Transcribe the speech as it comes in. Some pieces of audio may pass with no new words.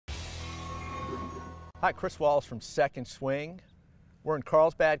Hi, Chris Wallace from Second Swing. We're in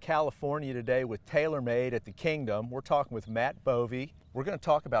Carlsbad, California today with TaylorMade at the Kingdom. We're talking with Matt Bovee. We're going to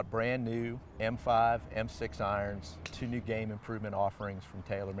talk about brand new M5, M6 irons, two new game improvement offerings from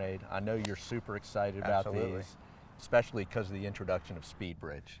TaylorMade. I know you're super excited about these, especially because of the introduction of Speed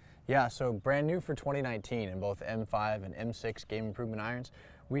Bridge. Yeah, so brand new for 2019 in both M5 and M6 game improvement irons,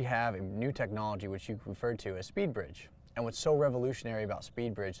 we have a new technology which you referred to as Speed Bridge. And what's so revolutionary about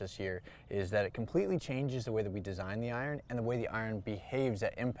Speed Bridge this year is that it completely changes the way that we design the iron and the way the iron behaves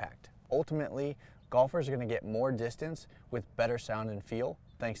at impact. Ultimately, golfers are going to get more distance with better sound and feel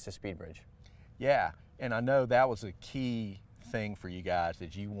thanks to Speed Bridge. Yeah, and I know that was a key thing for you guys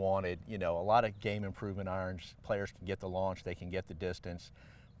that you wanted. You know, a lot of game improvement irons, players can get the launch, they can get the distance,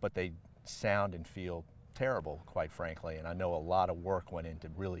 but they sound and feel terrible, quite frankly, and I know a lot of work went into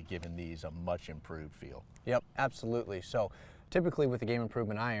really giving these a much improved feel. Yep, absolutely. So typically with the game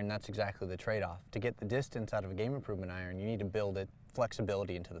improvement iron, that's exactly the trade-off. To get the distance out of a game improvement iron, you need to build it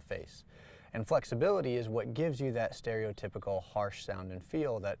flexibility into the face. And flexibility is what gives you that stereotypical harsh sound and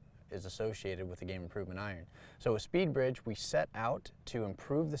feel that is associated with the game improvement iron. So with Speed Bridge, we set out to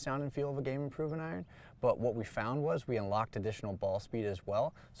improve the sound and feel of a game improvement iron, but what we found was we unlocked additional ball speed as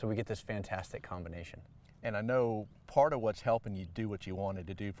well, so we get this fantastic combination. And I know part of what's helping you do what you wanted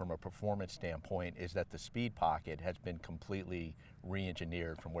to do from a performance standpoint is that the speed pocket has been completely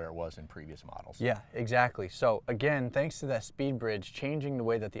re-engineered from where it was in previous models. Yeah, exactly. So again, thanks to that Speed Bridge changing the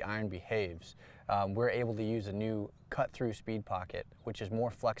way that the iron behaves, we're able to use a new cut-through speed pocket, which is more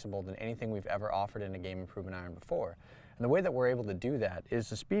flexible than anything we've ever offered in a game improvement iron before. And the way that we're able to do that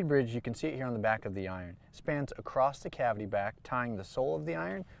is the Speed Bridge, you can see it here on the back of the iron, spans across the cavity back, tying the sole of the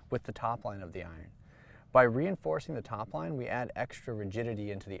iron with the top line of the iron. By reinforcing the top line, we add extra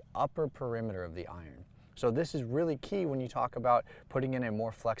rigidity into the upper perimeter of the iron. So this is really key when you talk about putting in a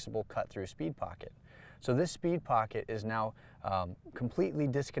more flexible cut-through speed pocket. So this speed pocket is now completely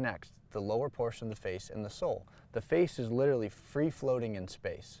disconnects the lower portion of the face and the sole. The face is literally free-floating in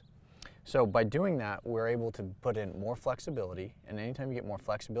space. So by doing that, we're able to put in more flexibility, and anytime you get more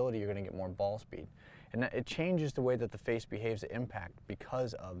flexibility, you're going to get more ball speed. And it changes the way that the face behaves at impact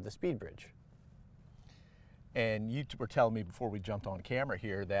because of the Speed Bridge. And you were telling me before we jumped on camera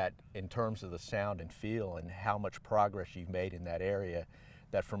here that in terms of the sound and feel and how much progress you've made in that area,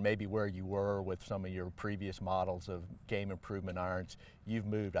 that from maybe where you were with some of your previous models of game improvement irons, you've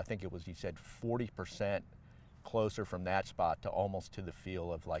moved, I think it was, you said 40% closer from that spot to almost to the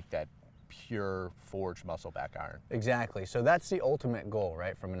feel of like that pure forged muscle back iron. Exactly. So that's the ultimate goal,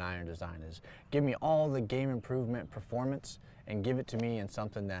 right, from an iron design is give me all the game improvement performance and give it to me in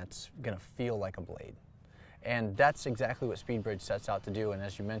something that's going to feel like a blade. And that's exactly what Speed Bridge sets out to do, and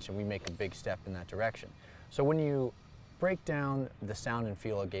as you mentioned, we make a big step in that direction. So when you break down the sound and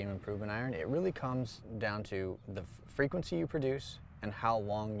feel of game improvement iron, it really comes down to the frequency you produce and how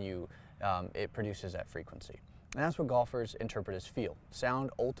long it produces that frequency. And that's what golfers interpret as feel.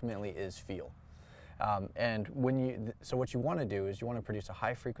 Sound ultimately is feel. So what you want to do is you want to produce a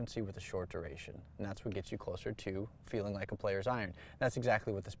high frequency with a short duration, and that's what gets you closer to feeling like a player's iron. That's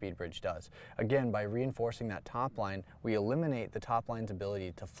exactly what the Speed Bridge does. Again, by reinforcing that top line, we eliminate the top line's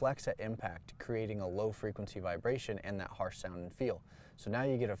ability to flex at impact, creating a low frequency vibration and that harsh sound and feel. So now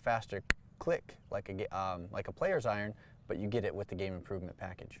you get a faster click like a player's iron, but you get it with the game improvement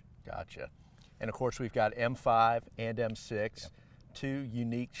package. Gotcha. And of course we've got M5 and M6. Yep. Two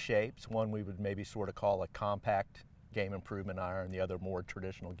unique shapes. One we would maybe sort of call a compact game improvement iron, the other more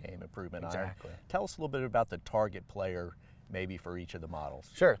traditional game improvement iron. Exactly. Tell us a little bit about the target player maybe for each of the models.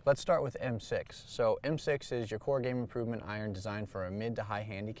 Sure, let's start with M6. So M6 is your core game improvement iron designed for a mid to high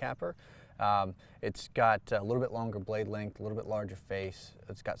handicapper. It's got a little bit longer blade length, a little bit larger face.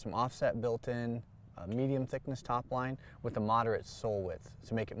 It's got some offset built in, a medium thickness top line with a moderate sole width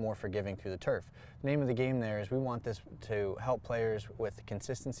to make it more forgiving through the turf. The name of the game there is we want this to help players with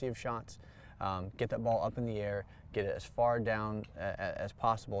consistency of shots, get that ball up in the air, get it as far down as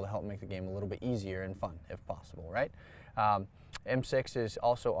possible to help make the game a little bit easier and fun if possible, right? M6 is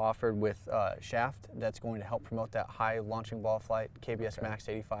also offered with shaft that's going to help promote that high launching ball flight, KBS Max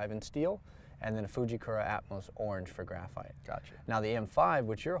 85 in steel, and then a Fujikura Atmos orange for graphite. Gotcha. Now the M5,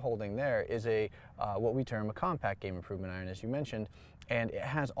 which you're holding there, is what we term a compact game improvement iron, as you mentioned, and it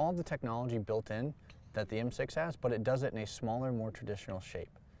has all the technology built in that the M6 has, but it does it in a smaller, more traditional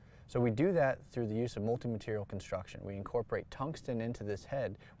shape. So we do that through the use of multi-material construction. We incorporate tungsten into this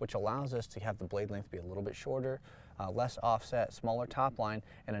head, which allows us to have the blade length be a little bit shorter, less offset, smaller top line,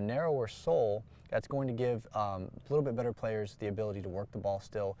 and a narrower sole that's going to give a little bit better players the ability to work the ball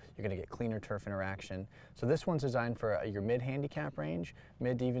still. You're going to get cleaner turf interaction. So this one's designed for your mid-handicap range,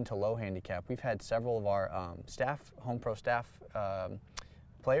 mid even to low handicap. We've had several of our home pro staff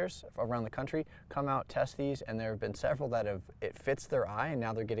players around the country come out, test these, and there have been several that it fits their eye, and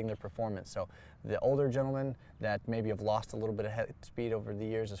now they're getting their performance. So the older gentlemen that maybe have lost a little bit of head speed over the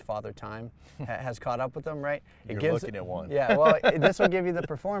years as father time has caught up with them, right? You're looking at one. Yeah, well, this will give you the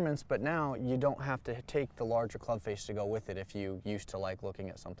performance, but now you don't have to take the larger club face to go with it if you used to like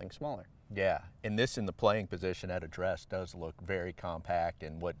looking at something smaller. Yeah, and this in the playing position at address does look very compact,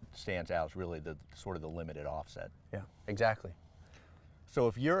 and what stands out is really the sort of the limited offset. Yeah, exactly. So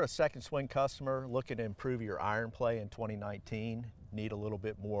if you're a second swing customer looking to improve your iron play in 2019, need a little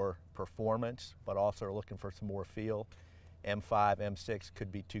bit more performance, but also are looking for some more feel, M5, M6 could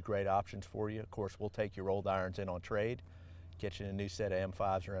be two great options for you. Of course, we'll take your old irons in on trade, get you a new set of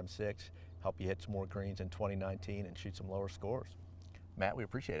M5s or M6, help you hit some more greens in 2019 and shoot some lower scores. Matt, we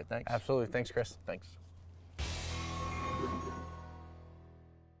appreciate it. Thanks. Absolutely. Thanks, Chris. Thanks.